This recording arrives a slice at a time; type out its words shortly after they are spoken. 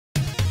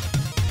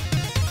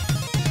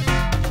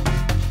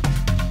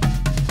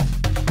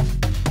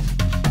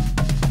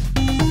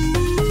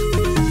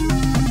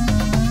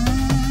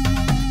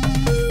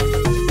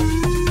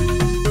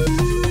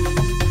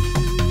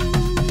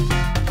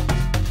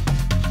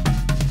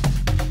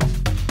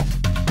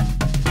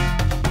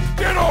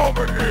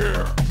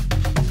here!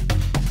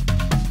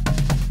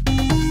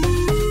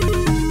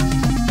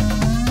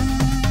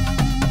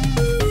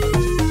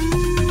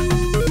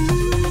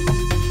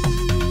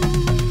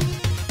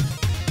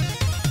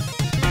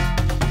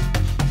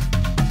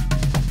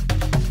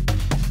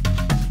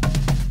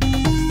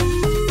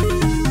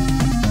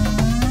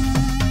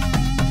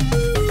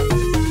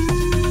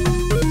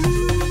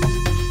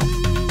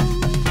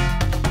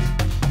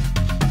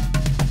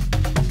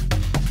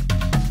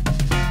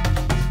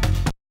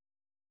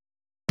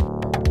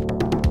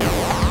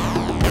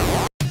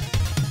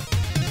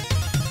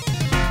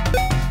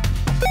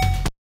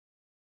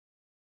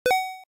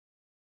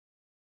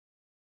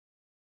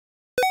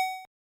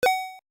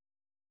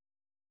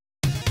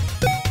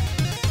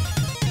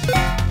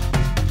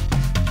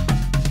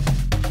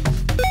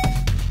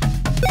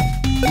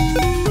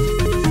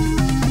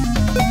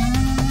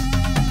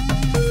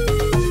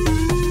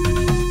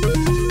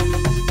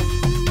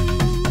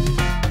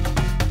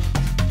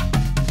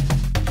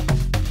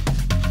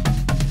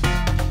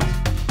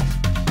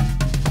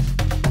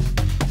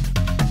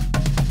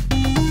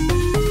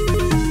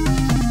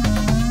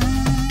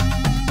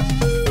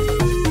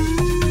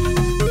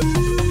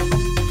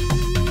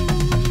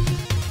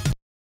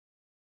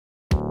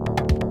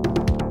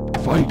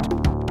 Fight!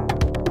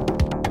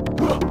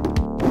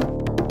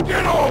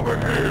 Get over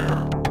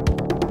here!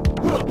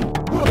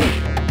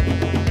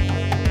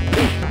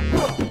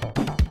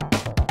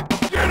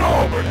 Get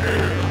over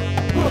here!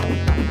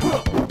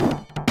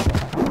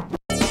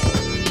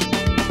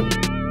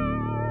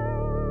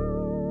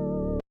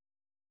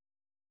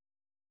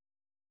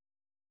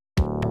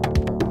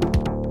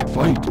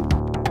 Fight!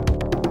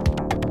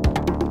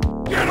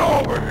 Get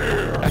over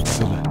here!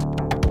 Excellent!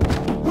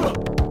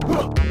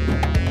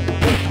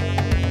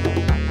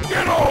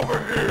 Get over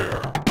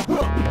here!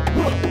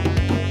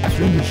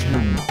 Finish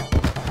him!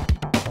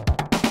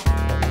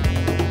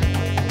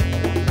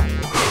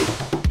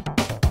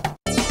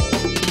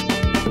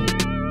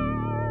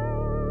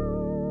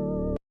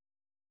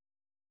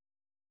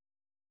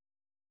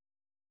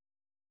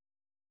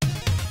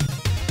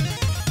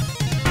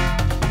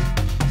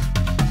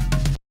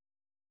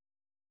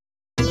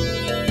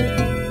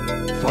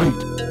 Fight!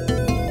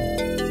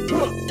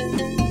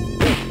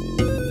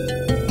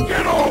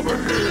 Get over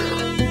here!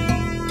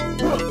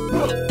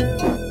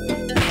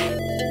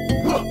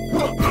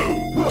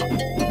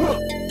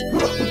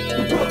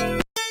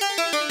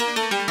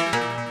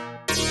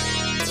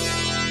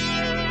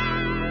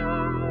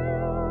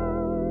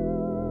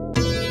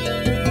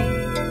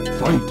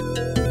 Fight!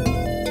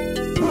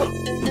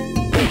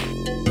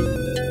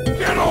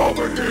 Get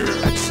over here!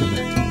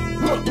 Excellent!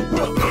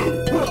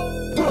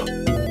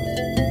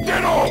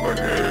 Get over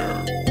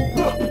here!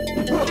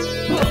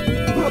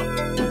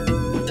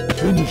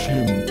 Finish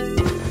him!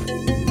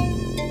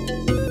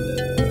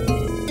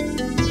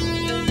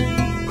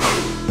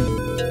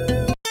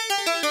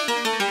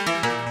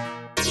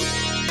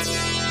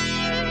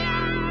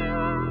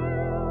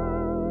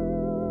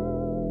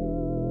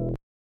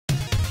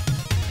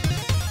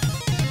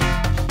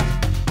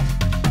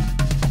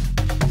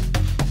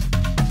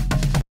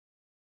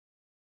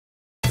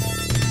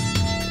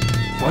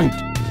 Fight!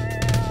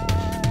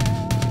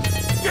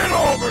 Get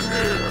over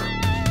here!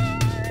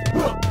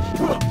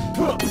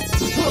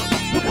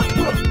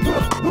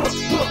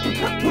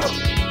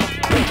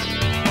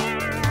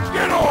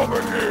 Get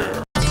over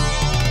here!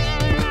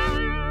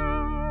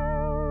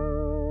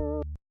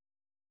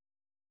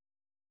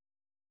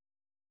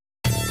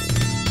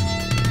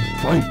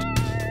 Fight!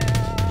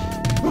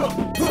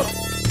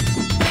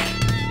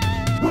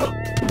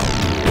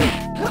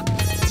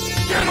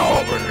 Get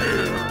over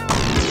here!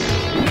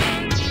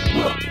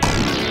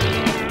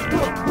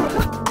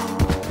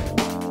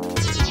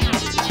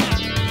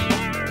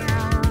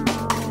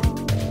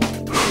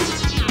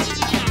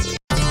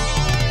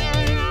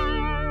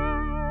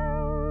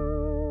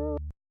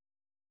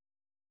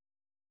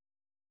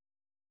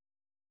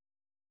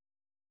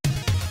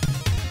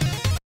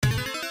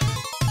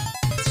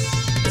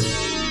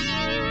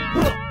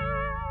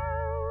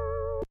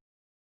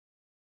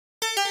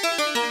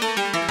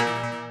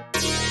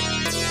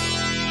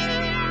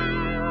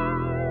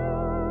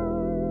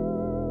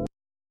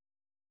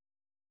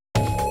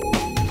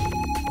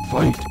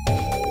 Fight!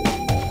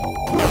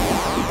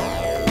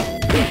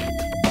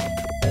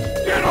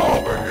 Get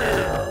over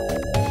here!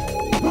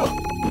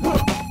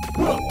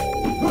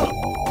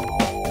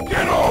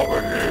 Get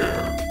over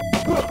here!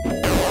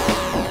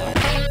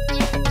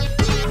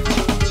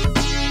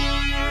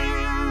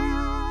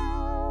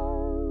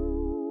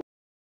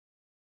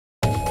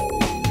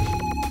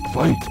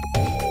 Fight!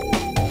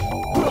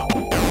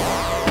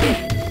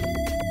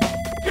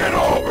 Get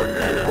over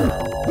here!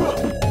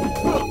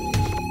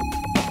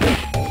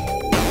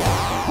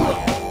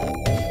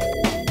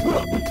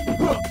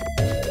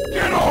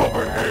 Get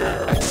over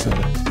here!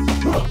 Excellent!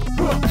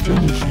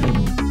 Finish him!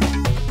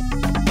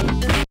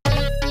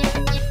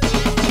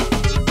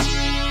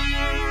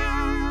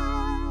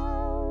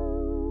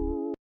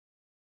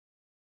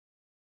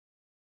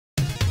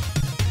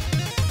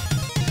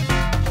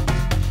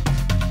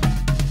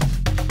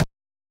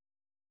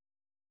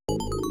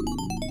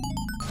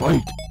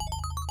 Fight!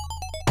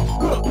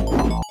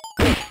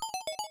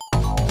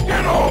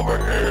 Get over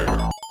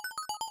here!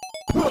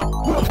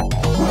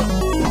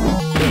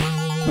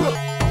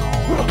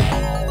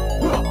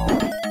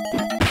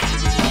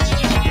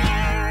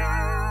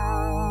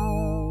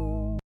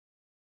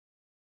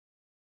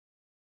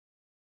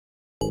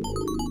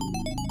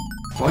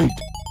 Fight!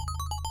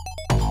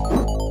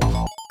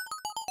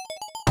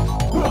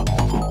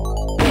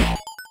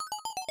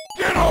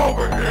 Get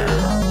over here!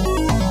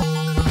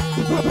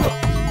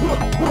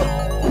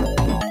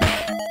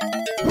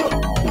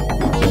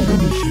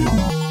 Finish him!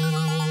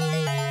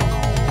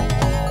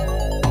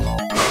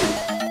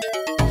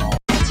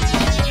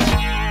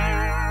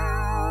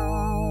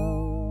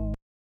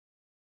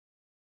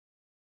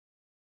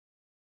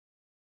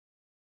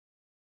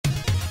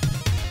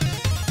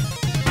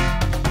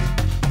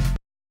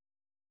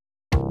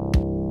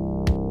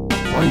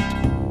 Fight!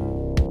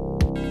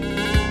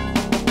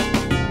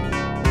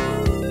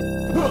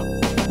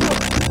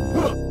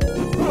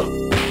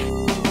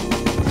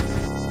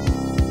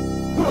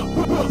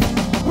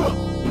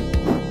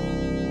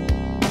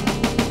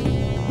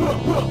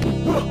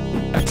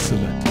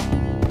 Excellent!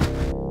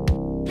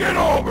 Get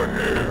over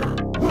here!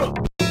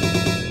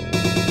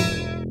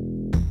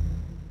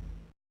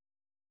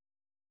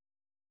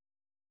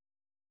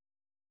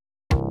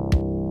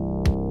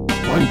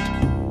 Fight!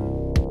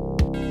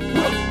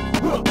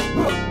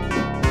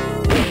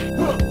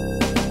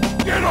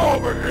 Get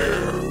over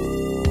here!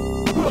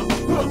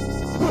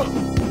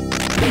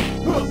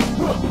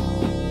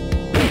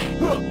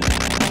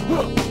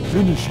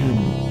 Finish him!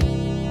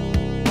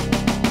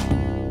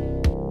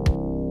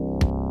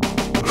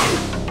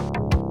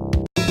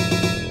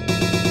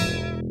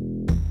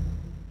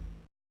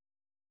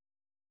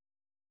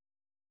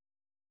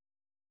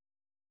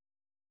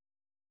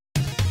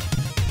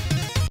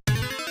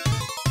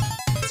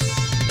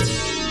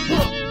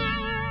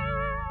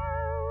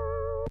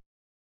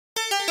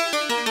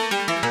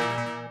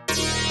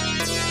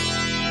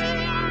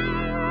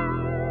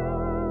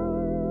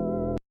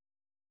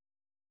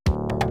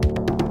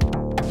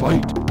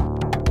 Fight!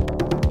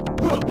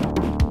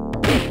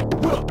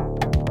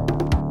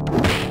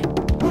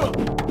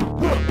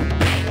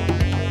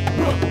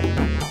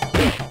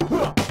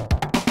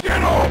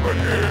 Get over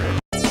here!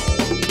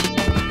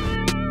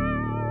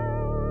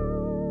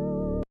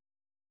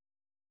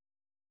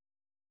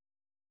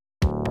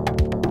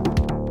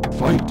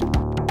 Fight!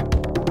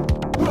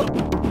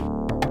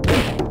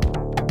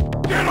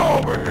 Get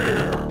over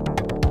here!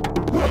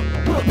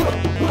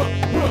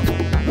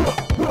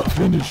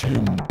 Finish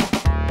him!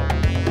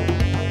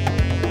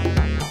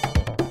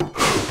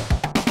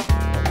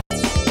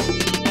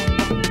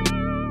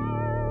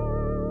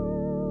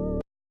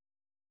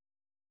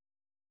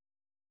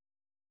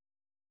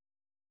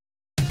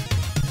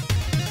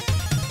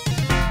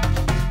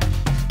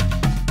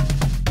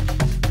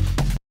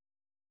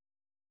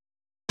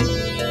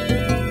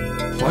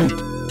 Fight!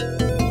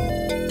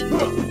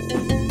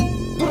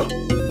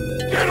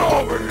 Get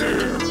over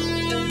here!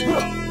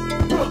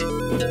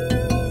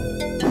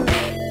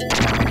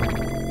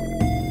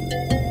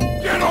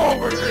 Get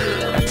over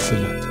here!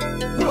 Excellent!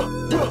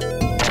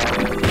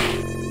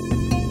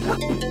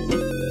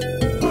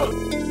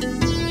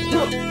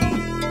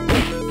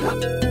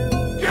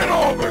 Get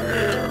over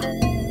here!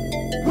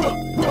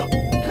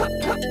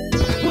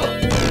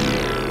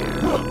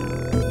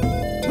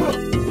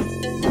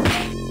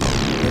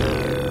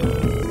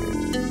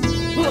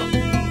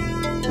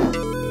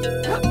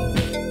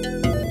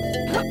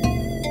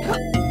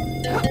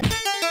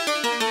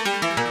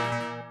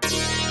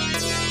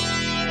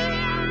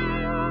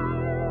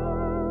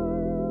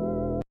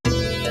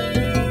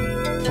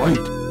 Fight!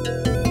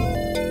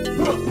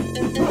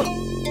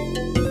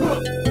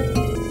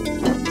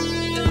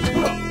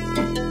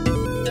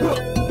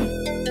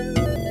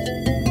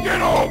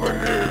 Get over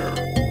here!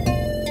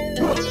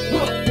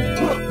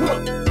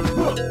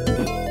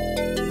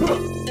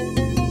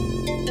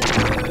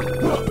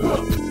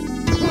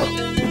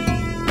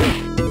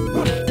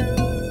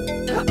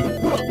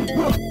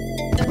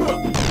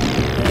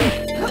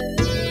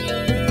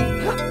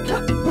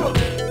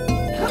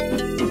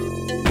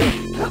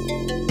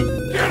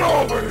 Get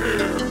over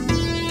here!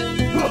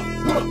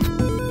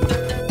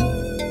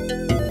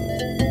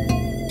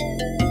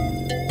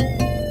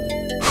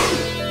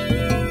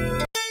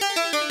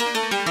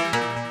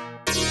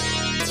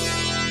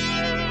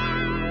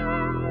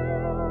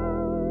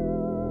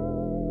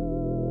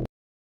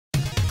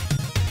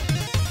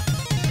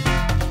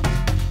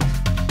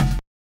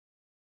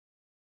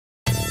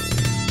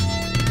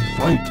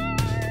 Fight!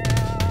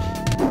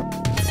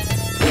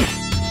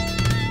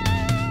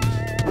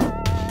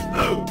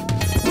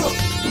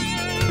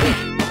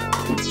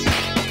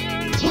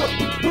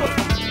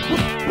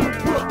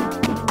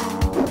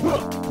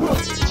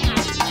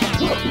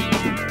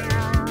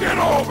 Get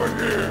over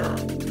here!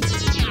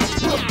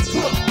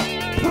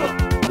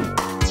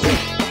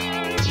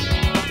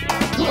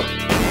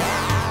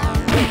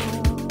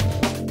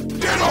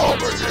 Get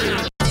over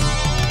here!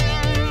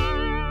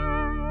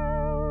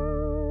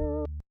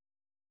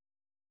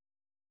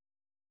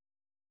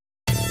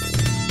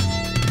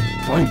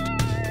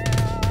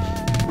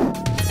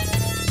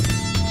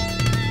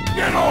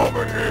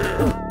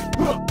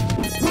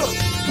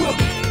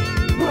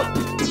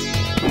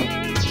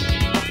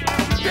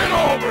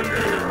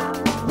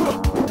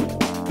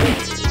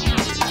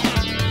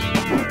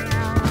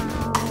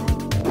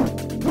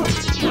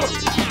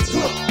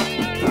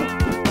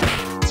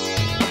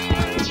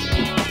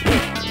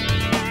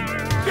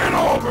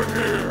 over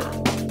here!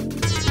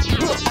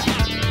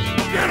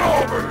 Get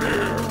over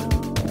here!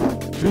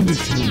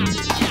 Finish him!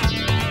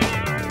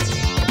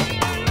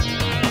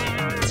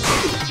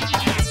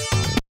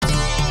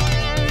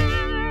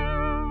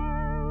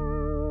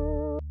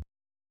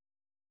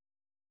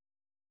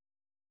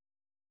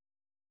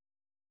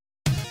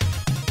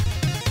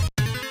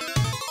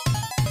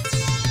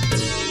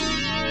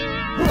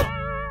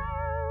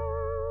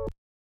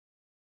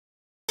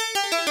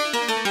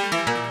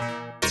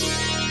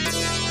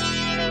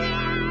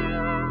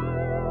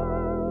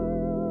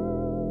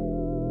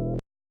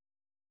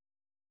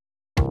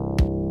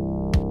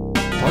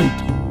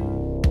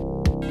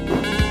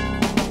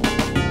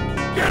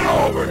 Get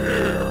over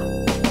here!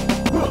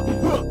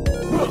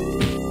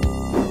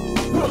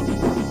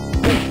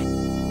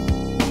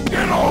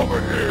 Get over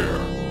here!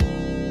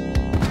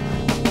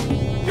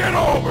 Get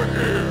over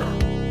here!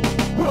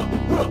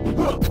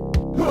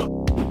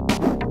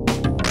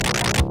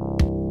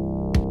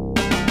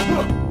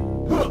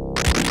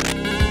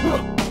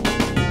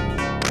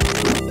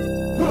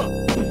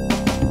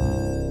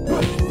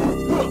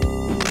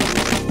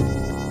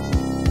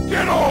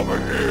 Get over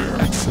here!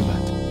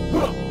 Excellent.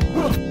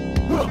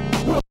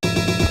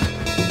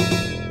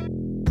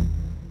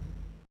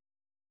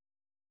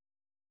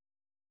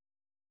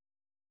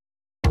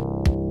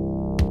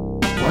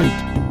 Fight!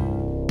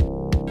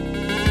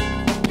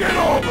 Get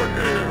over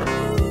here!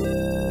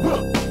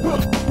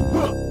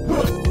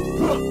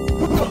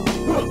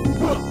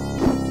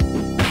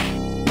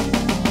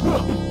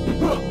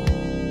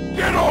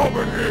 Get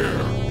over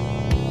here!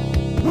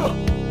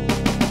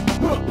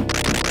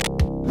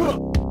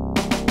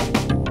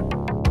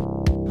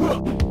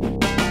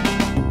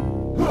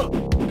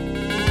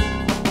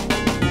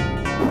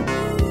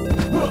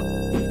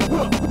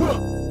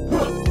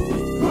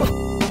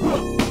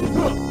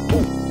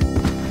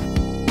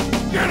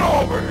 Get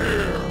over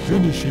here!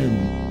 Finish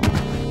him.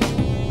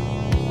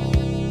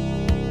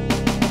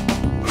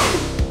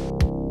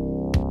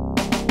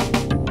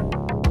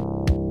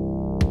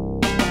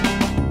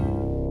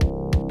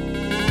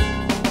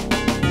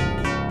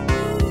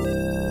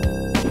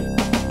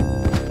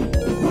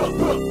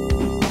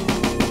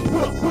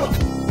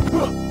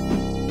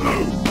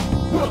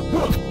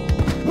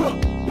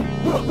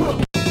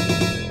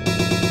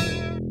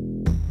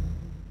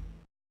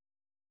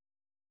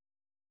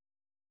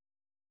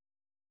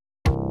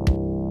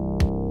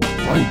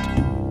 Fight!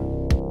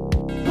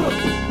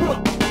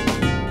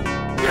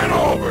 Get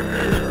over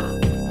here!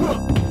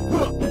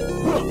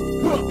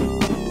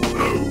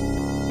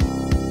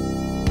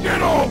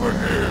 Get over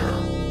here!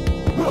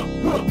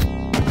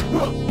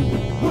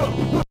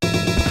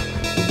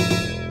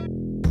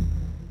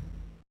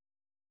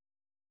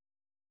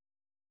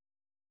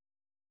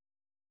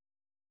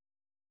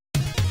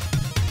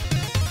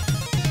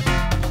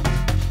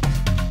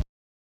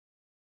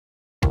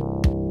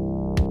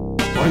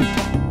 Fight!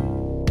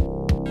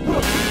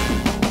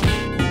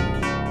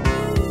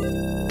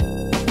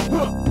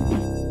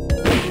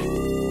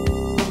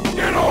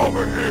 Get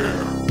over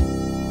here!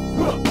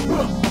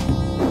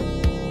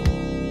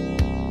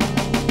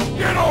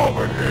 Get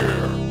over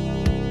here!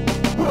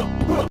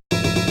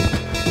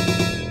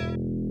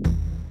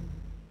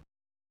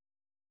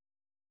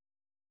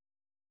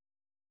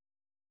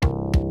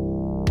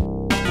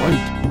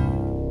 Fight!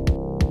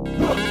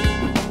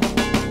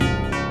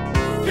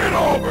 Get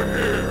over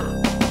here!